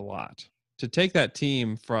showed a lot. To take that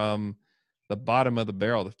team from the bottom of the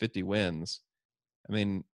barrel to 50 wins, I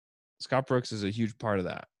mean, Scott Brooks is a huge part of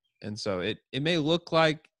that. And so it may look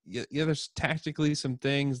like there's tactically some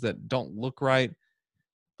things that don't look right,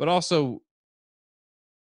 but also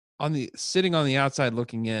sitting on the outside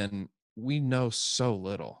looking in, we know so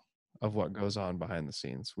little of what goes on behind the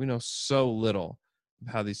scenes. We know so little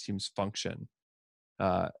of how these teams function.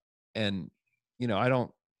 And I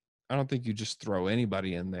don't think you just throw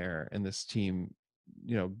anybody in there and this team,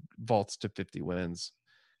 vaults to 50 wins.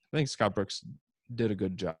 I think Scott Brooks did a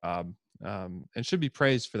good job, and should be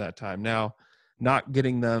praised for that time. Now, not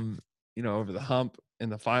getting them, over the hump in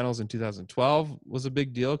the finals in 2012 was a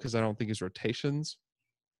big deal, because I don't think his rotations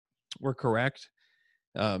were correct.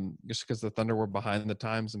 Just because the Thunder were behind the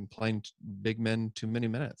times and playing big men too many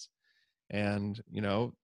minutes. And,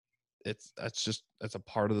 that's a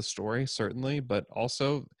part of the story, certainly, but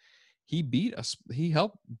also he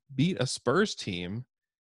helped beat a Spurs team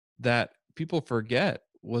that people forget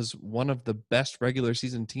was one of the best regular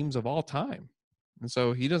season teams of all time. And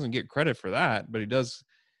so he doesn't get credit for that, but he does,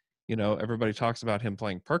 everybody talks about him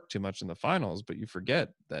playing perk too much in the finals, but you forget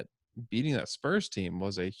that beating that Spurs team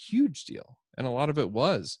was a huge deal. And a lot of it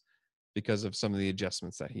was because of some of the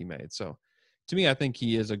adjustments that he made. So to me, I think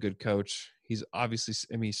he is a good coach. He's obviously,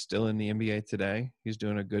 he's still in the NBA today. He's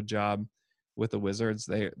doing a good job with the Wizards.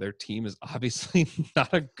 Their team is obviously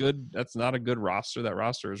not a good roster. That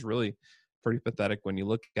roster is really pretty pathetic when you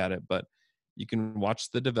look at it, but you can watch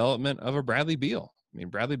the development of a Bradley Beal. I mean,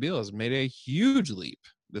 Bradley Beal has made a huge leap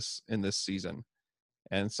in this season.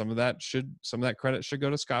 And some of that credit should go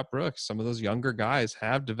to Scott Brooks. Some of those younger guys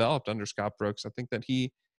have developed under Scott Brooks. I think that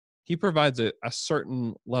he provides a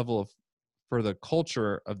certain level for the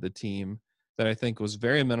culture of the team that I think was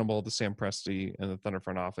very amenable to Sam Presti and the Thunder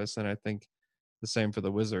front office. And I think the same for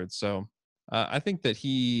the Wizards. So I think that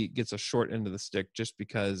he gets a short end of the stick just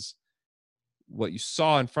because what you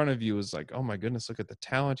saw in front of you was like, oh my goodness, look at the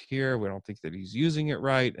talent here. We don't think that he's using it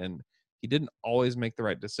right. And he didn't always make the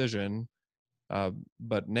right decision.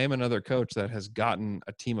 But name another coach that has gotten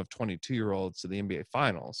a team of 22-year-olds to the NBA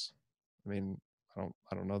Finals. I mean,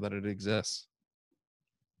 I don't know that it exists.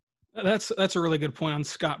 That's a really good point on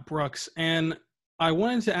Scott Brooks. And I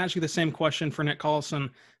wanted to ask you the same question for Nick Collison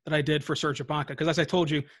that I did for Serge Ibaka, because as I told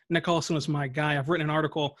you, Nick Collison was my guy. I've written an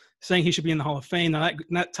article saying he should be in the Hall of Fame. Now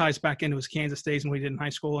that ties back into his Kansas days and what he did in high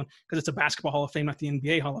school, and because it's a basketball Hall of Fame, not the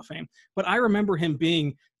NBA Hall of Fame. But I remember him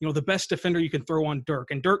being, the best defender you can throw on Dirk,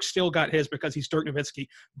 and Dirk still got his because he's Dirk Nowitzki.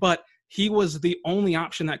 But he was the only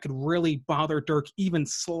option that could really bother Dirk even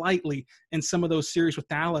slightly in some of those series with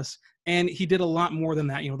Dallas. And he did a lot more than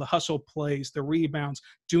that, the hustle plays, the rebounds,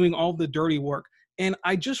 doing all the dirty work. And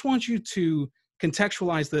I just want you to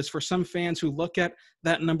contextualize this for some fans who look at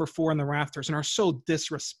that number 4 in the rafters and are so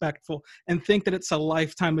disrespectful and think that it's a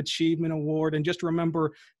lifetime achievement award. And just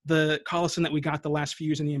remember the Collison that we got the last few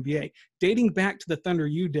years in the NBA. Dating back to the Thunder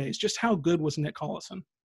U days, just how good was Nick Collison?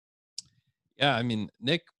 Yeah, I mean,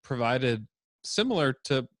 Nick provided, similar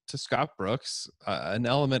to Scott Brooks, an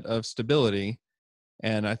element of stability.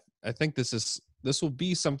 And I think this will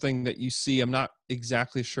be something that you see. I'm not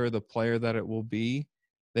exactly sure the player that it will be.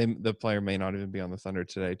 The player may not even be on the Thunder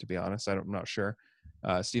today, to be honest. I'm not sure.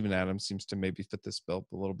 Steven Adams seems to maybe fit this bill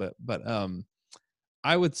a little bit. But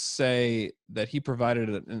I would say that he provided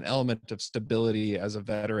an element of stability as a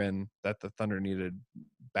veteran that the Thunder needed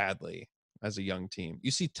badly as a young team.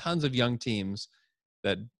 You see tons of young teams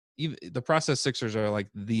that even the process Sixers are like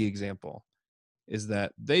the example, is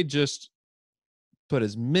that they just put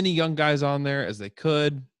as many young guys on there as they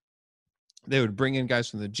could. They would bring in guys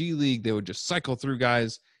from the G League. They would just cycle through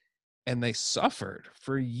guys, and they suffered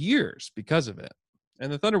for years because of it.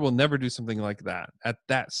 And the Thunder will never do something like that at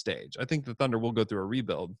that stage. I think the Thunder will go through a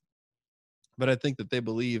rebuild, but I think that they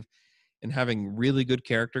believe in having really good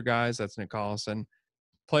character guys. That's Nick Collison.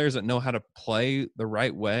 Players that know how to play the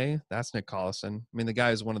right way. That's Nick Collison. I mean, the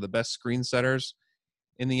guy is one of the best screen setters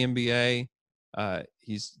in the NBA.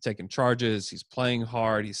 He's taking charges. He's playing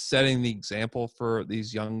hard. He's setting the example for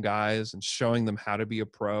these young guys and showing them how to be a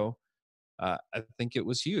pro. I think it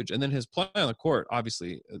was huge. And then his play on the court,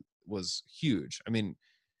 obviously, was huge. I mean,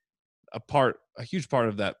 a huge part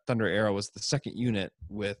of that Thunder era was the second unit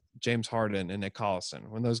with James Harden and Nick Collison.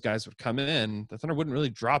 When those guys would come in, the Thunder wouldn't really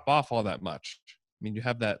drop off all that much. I mean, you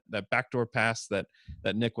have that backdoor pass that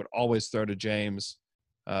Nick would always throw to James.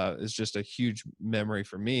 Is just a huge memory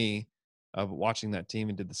for me of watching that team.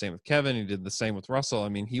 He did the same with Kevin. He did the same with Russell. I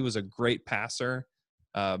mean, he was a great passer.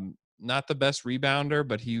 Not the best rebounder,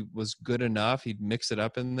 but he was good enough. He'd mix it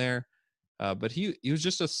up in there. But he was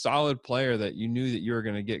just a solid player that you knew that you were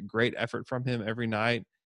going to get great effort from him every night.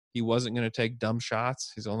 He wasn't going to take dumb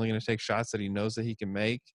shots. He's only going to take shots that he knows that he can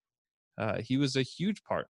make. He was a huge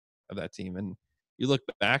part of that team. And you look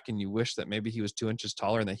back and you wish that maybe he was 2 inches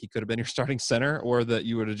taller and that he could have been your starting center, or that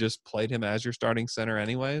you would have just played him as your starting center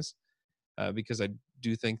anyways, because I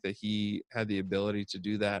do think that he had the ability to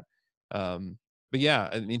do that. But yeah,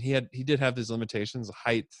 I mean, he did have his limitations, the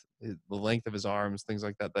height, the length of his arms, things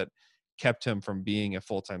like that kept him from being a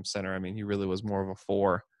full-time center. I mean, he really was more of a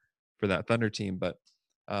 4 for that Thunder team, but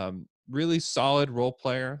really solid role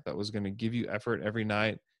player that was going to give you effort every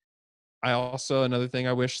night. Another thing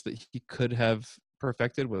I wish that he could have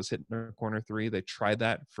perfected was hitting a corner 3. They tried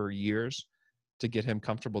that for years to get him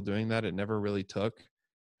comfortable doing that. It never really took.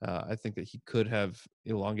 I think that he could have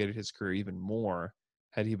elongated his career even more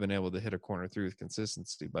had he been able to hit a corner 3 with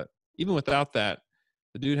consistency. But even without that,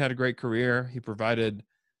 the dude had a great career. He provided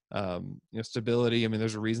stability. I mean,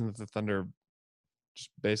 there's a reason that the Thunder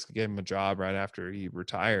just basically gave him a job right after he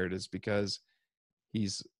retired, is because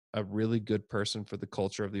he's a really good person for the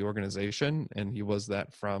culture of the organization, and he was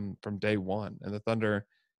that from day one. And the Thunder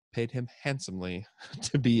paid him handsomely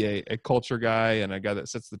to be a culture guy and a guy that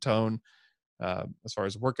sets the tone as far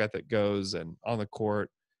as work ethic goes and on the court.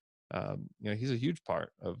 He's a huge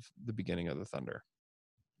part of the beginning of the Thunder.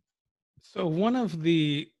 So one of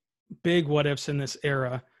the big what ifs in this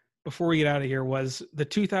era, before we get out of here, was the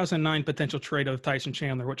 2009 potential trade of Tyson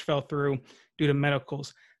Chandler, which fell through due to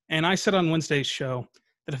medicals. And I said on Wednesday's show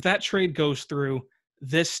that if that trade goes through,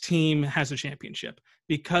 this team has a championship,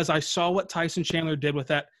 because I saw what Tyson Chandler did with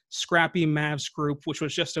that scrappy Mavs group, which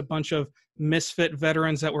was just a bunch of misfit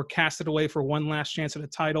veterans that were casted away for one last chance at a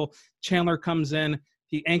title. Chandler comes in,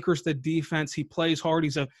 he anchors the defense, he plays hard,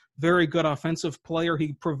 he's a very good offensive player,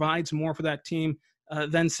 he provides more for that team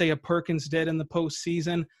than, say, a Perkins did in the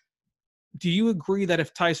postseason. Do you agree that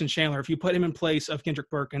if Tyson Chandler, if you put him in place of Kendrick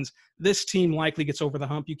Perkins, this team likely gets over the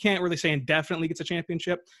hump? You can't really say indefinitely gets a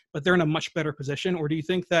championship, but they're in a much better position. Or do you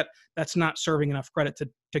think that that's not serving enough credit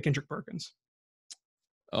to Kendrick Perkins?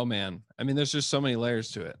 Oh, man. I mean, there's just so many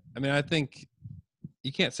layers to it. I mean, I think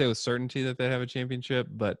you can't say with certainty that they'd have a championship,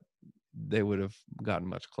 but they would have gotten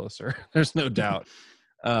much closer. There's no doubt.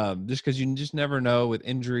 Just because you just never know with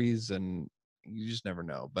injuries, and you just never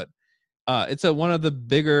know. But it's one of the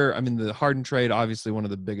bigger, I mean, the Harden trade, obviously one of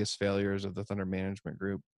the biggest failures of the Thunder management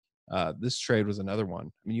group. This trade was another one.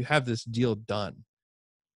 I mean, you have this deal done,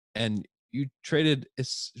 and you traded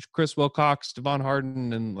Chris Wilcox, Devon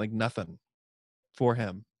Harden, and like nothing for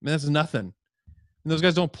him. I mean, that's nothing. And those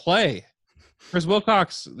guys don't play. Chris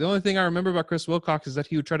Wilcox, the only thing I remember about Chris Wilcox is that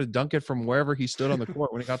he would try to dunk it from wherever he stood on the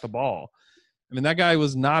court when he got the ball. I mean, that guy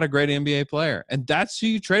was not a great NBA player. And that's who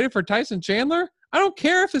you traded for Tyson Chandler? I don't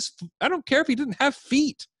care if he didn't have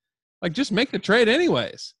feet. Like, just make the trade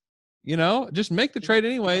anyways. Just make the trade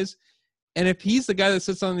anyways. And if he's the guy that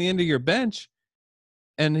sits on the end of your bench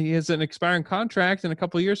and he has an expiring contract in a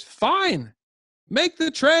couple of years, fine. Make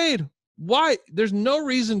the trade. Why? There's no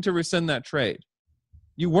reason to rescind that trade.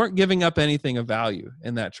 You weren't giving up anything of value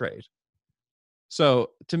in that trade.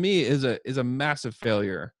 So to me is a massive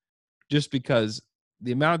failure, just because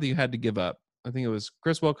the amount that you had to give up. I think it was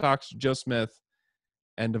Chris Wilcox, Joe Smith,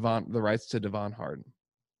 and the rights to Devon Harden.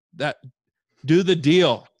 That, do the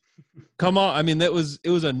deal. Come on. I mean, it was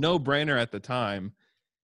a no-brainer at the time.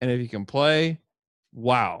 And if you can play,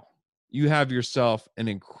 wow, you have yourself an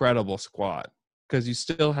incredible squad, because you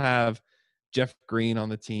still have Jeff Green on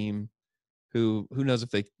the team, who knows if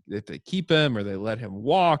they keep him or they let him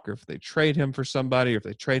walk, or if they trade him for somebody, or if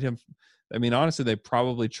they trade him. I mean, honestly, they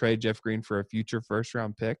probably trade Jeff Green for a future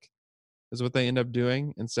first-round pick. is what they end up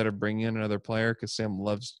doing instead of bringing in another player, because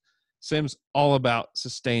Sam's all about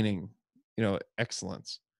sustaining,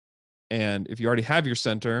 excellence. And if you already have your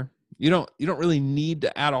center, you don't really need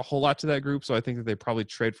to add a whole lot to that group. So I think that they probably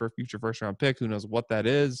trade for a future first round pick. Who knows what that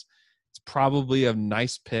is? It's probably a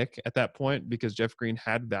nice pick at that point because Jeff Green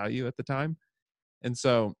had value at the time. And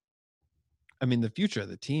so, I mean, the future of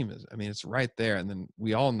the team it's right there. And then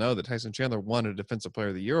we all know that Tyson Chandler won a Defensive Player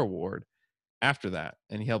of the Year award after that.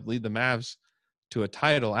 And he helped lead the Mavs to a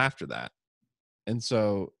title after that. And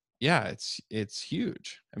so, yeah, it's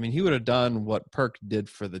huge. I mean, he would have done what Perk did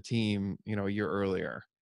for the team, a year earlier.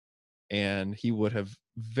 And he would have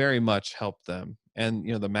very much helped them. And,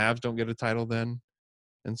 the Mavs don't get a title then.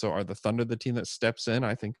 And so are the Thunder the team that steps in?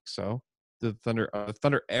 I think so. Are the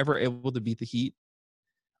Thunder ever able to beat the Heat?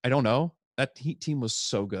 I don't know. That Heat team was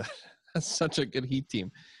so good. That's such a good Heat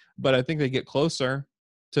team. But I think they get closer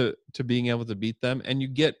to being able to beat them, and you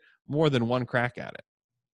get more than one crack at it.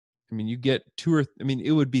 I mean, you get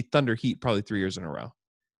it would be Thunder Heat probably 3 years in a row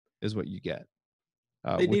is what you get.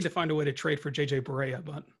 They need to find a way to trade for JJ Barea,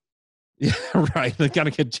 but yeah, right. They got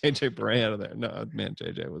to get JJ Barea out of there. No, man,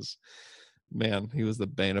 JJ was, he was the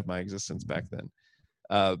bane of my existence back then.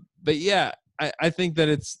 But yeah, I think that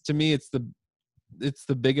it's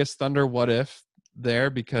the biggest Thunder what if there,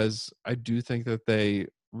 because I do think that they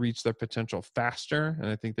reach their potential faster, and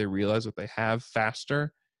I think they realize what they have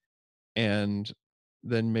faster. And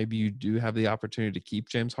then maybe you do have the opportunity to keep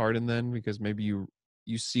James Harden then, because maybe you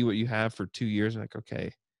see what you have for 2 years and like,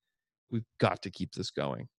 okay, we've got to keep this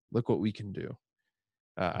going. Look what we can do.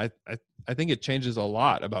 I think it changes a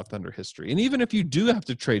lot about Thunder history. And even if you do have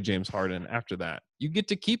to trade James Harden after that, you get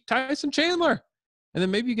to keep Tyson Chandler. And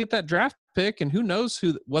then maybe you get that draft pick, and who knows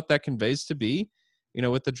what that conveys to be,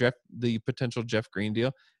 with the potential Jeff Green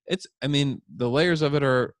deal. The layers of it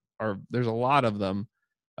are there's a lot of them.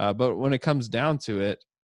 But when it comes down to it,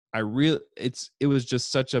 it was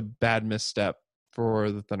just such a bad misstep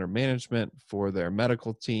for the Thunder management, for their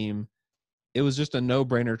medical team. It was just a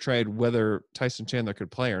no-brainer trade whether Tyson Chandler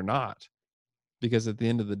could play or not, because at the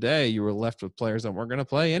end of the day, you were left with players that weren't going to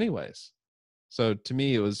play anyways. So to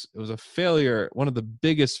me, it was a failure, one of the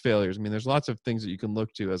biggest failures. I mean, there's lots of things that you can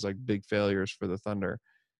look to as like big failures for the Thunder,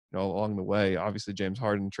 along the way. Obviously, James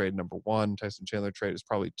Harden trade number 1, Tyson Chandler trade is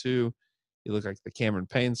probably 2. You look like the Cameron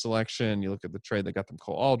Payne selection. You look at the trade that got them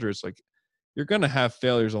Cole Aldridge. Like, you're going to have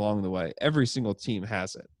failures along the way. Every single team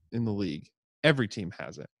has it in the league. Every team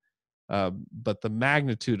has it. But the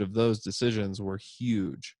magnitude of those decisions were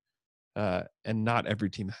huge, and not every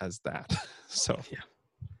team has that. So,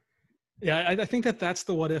 yeah, I think that's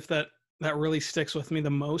the what if that really sticks with me the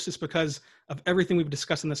most, is because of everything we've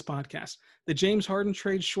discussed in this podcast. The James Harden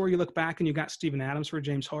trade, sure, you look back and you got Steven Adams for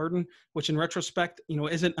James Harden, which in retrospect,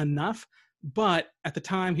 isn't enough. But at the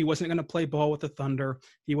time, he wasn't going to play ball with the Thunder.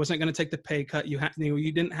 He wasn't going to take the pay cut. You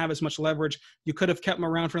didn't have as much leverage. You could have kept him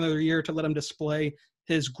around for another year to let him display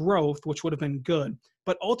his growth, which would have been good.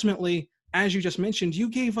 But ultimately, as you just mentioned, you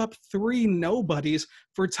gave up 3 nobodies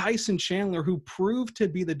for Tyson Chandler, who proved to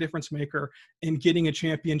be the difference maker in getting a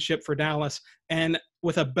championship for Dallas, and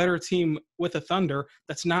with a better team with the Thunder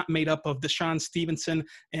that's not made up of Deshaun Stevenson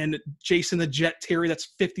and Jason the Jet Terry,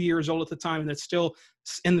 that's 50 years old at the time and that's still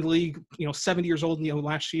in the league, 70 years old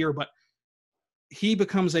last year. But he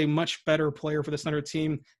becomes a much better player for the Thunder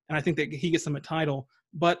team, and I think that he gets them a title.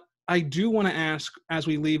 But I do want to ask, as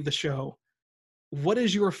we leave the show, what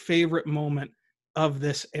is your favorite moment of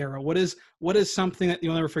this era? What is something that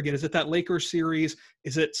you'll never forget? Is it that Lakers series?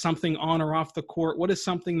 Is it something on or off the court? What is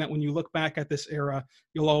something that when you look back at this era,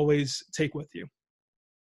 you'll always take with you?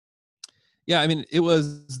 Yeah, it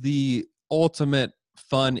was the ultimate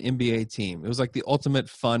fun NBA team. It was like the ultimate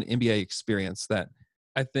fun NBA experience that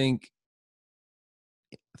I think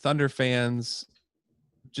Thunder fans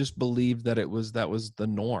just believed that was the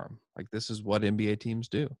norm. Like, this is what NBA teams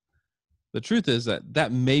do. The truth is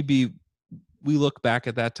that maybe we look back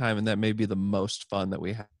at that time and that may be the most fun that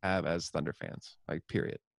we have as Thunder fans, like,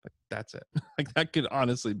 period. Like, that's it. Like, that could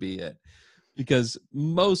honestly be it, because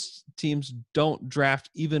most teams don't draft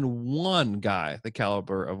even one guy the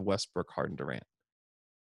caliber of Westbrook, Harden, Durant.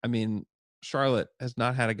 Charlotte has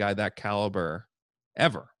not had a guy that caliber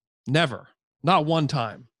ever. Never. Not one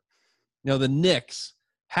time. The Knicks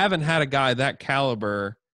haven't had a guy that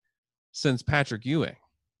caliber since Patrick Ewing.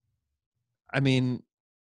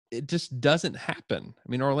 It just doesn't happen.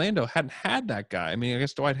 Orlando hadn't had that guy. I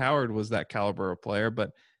guess Dwight Howard was that caliber of player,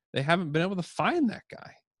 but they haven't been able to find that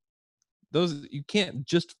guy. You can't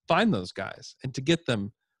just find those guys. And to get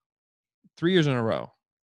them 3 years in a row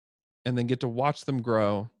and then get to watch them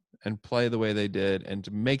grow and play the way they did and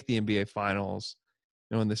to make the NBA finals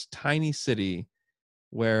in this tiny city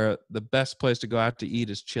where the best place to go out to eat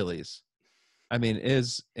is Chili's. I mean,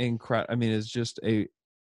 is incredible. I mean, it's just it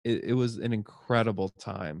was an incredible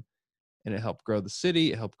time, and it helped grow the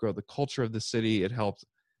city. It helped grow the culture of the city. It helped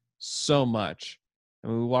so much.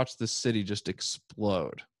 And we watched the city just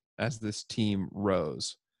explode as this team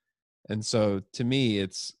rose. And so to me,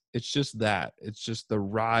 it's just that. It's just the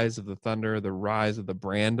rise of the Thunder, the rise of the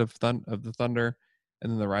brand of the Thunder,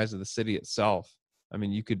 and then the rise of the city itself. I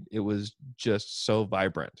mean, it was just so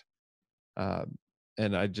vibrant.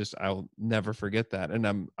 And I'll never forget that. And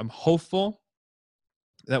I'm hopeful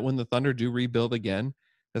that when the Thunder do rebuild again,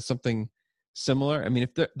 that's something similar. I mean,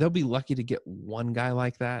 if they'll be lucky to get one guy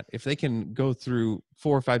like that, if they can go through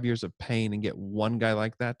 4 or 5 years of pain and get one guy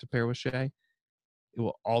like that to pair with Shea, it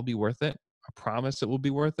will all be worth it. I promise it will be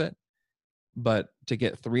worth it. But to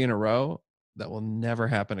get 3 in a row, that will never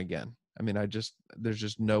happen again. I mean, there's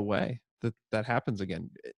just no way that happens again.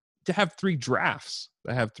 To have 3 drafts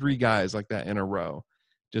that have 3 guys like that in a row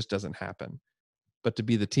just doesn't happen. But to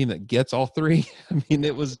be the team that gets all 3, I mean,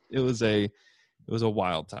 it was a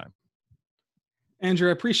wild time. Andrew,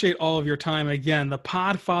 I appreciate all of your time. Again, the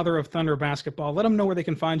podfather of Thunder basketball. Let them know where they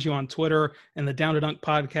can find you on Twitter and the Down to Dunk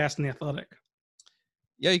podcast and The Athletic.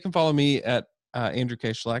 Yeah, you can follow me at Andrew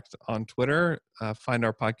K. Schlecht on Twitter. Find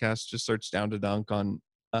our podcast. Just search Down to Dunk on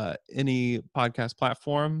any podcast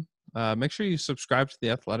platform. Make sure you subscribe to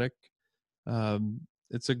The Athletic.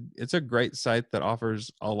 It's a great site that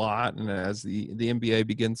offers a lot. And as the NBA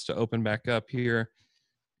begins to open back up here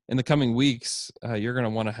in the coming weeks, you're going to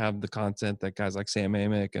want to have the content that guys like Sam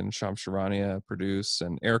Amick and Shams Charania produce.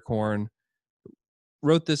 And Eric Horn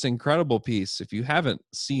wrote this incredible piece. If you haven't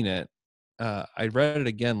seen it, I read it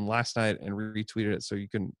again last night and retweeted it, so you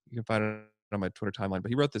can find it on my Twitter timeline. But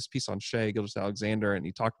he wrote this piece on Shea Gilgeous-Alexander, and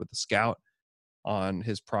he talked with the scout on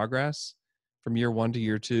his progress from year 1 to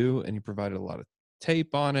year 2, and he provided a lot of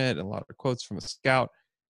tape on it and a lot of quotes from a scout.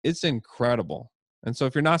 It's incredible. And so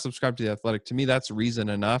if you're not subscribed to The Athletic, to me, that's reason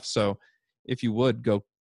enough. So if you would go,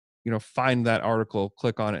 find that article,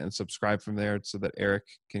 click on it and subscribe from there so that Eric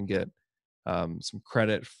can get some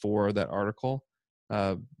credit for that article.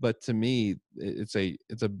 But to me, it's a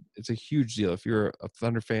huge deal. If you're a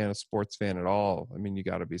Thunder fan, a sports fan at all, I mean, you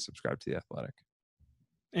got to be subscribed to The Athletic.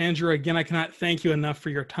 Andrew, again, I cannot thank you enough for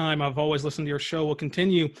your time. I've always listened to your show. We'll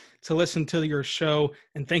continue to listen to your show.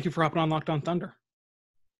 And thank you for hopping on Locked On Thunder.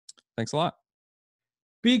 Thanks a lot.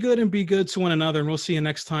 Be good and be good to one another. And we'll see you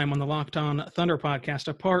next time on the Locked On Thunder podcast,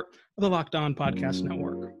 a part of the Locked On Podcast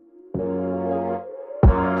Network.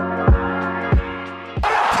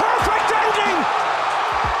 Perfect ending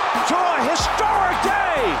to a historic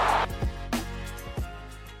day.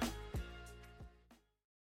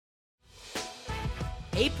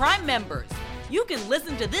 Hey, Prime members, you can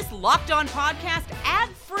listen to this Locked On podcast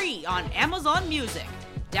ad-free on Amazon Music.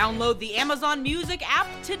 Download the Amazon Music app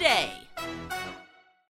today.